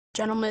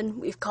Gentlemen,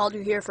 we've called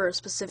you here for a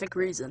specific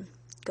reason.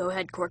 Go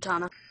ahead,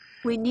 Cortana.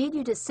 We need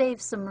you to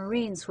save some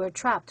Marines who are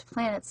trapped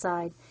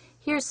planetside.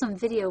 Here's some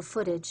video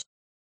footage.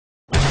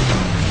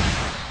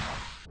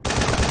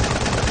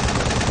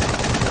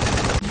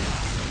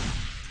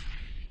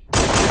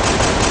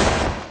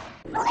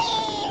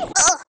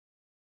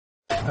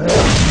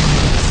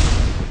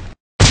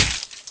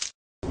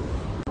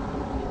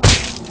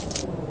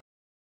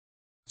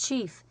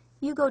 Chief,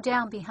 you go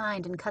down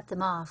behind and cut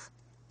them off.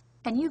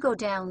 And you go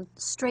down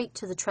straight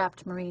to the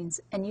trapped Marines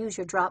and use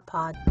your drop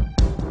pod.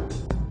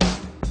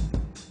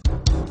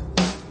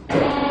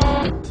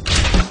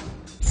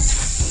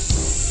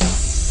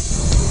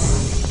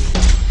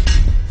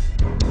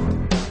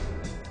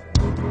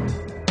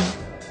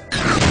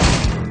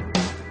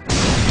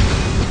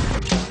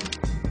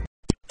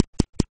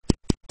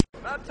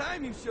 About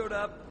time you showed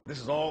up.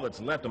 This is all that's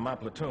left of my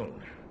platoon.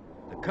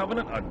 The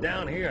Covenant are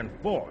down here in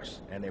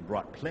force, and they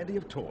brought plenty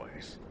of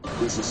toys.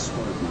 This is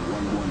Spartan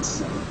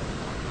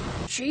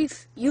 117.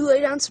 Chief, you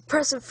lay down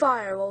suppressive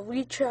fire while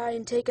we try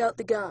and take out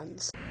the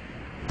guns.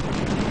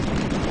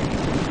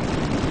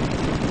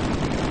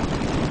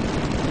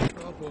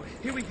 Oh boy,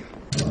 here we go.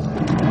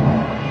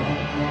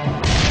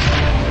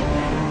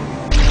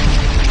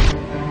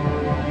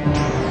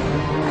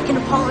 I can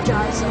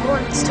apologize, the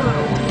Hornet's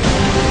total.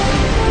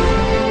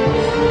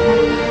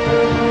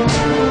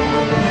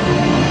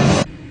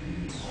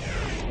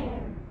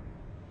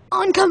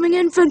 Oncoming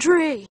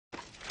infantry!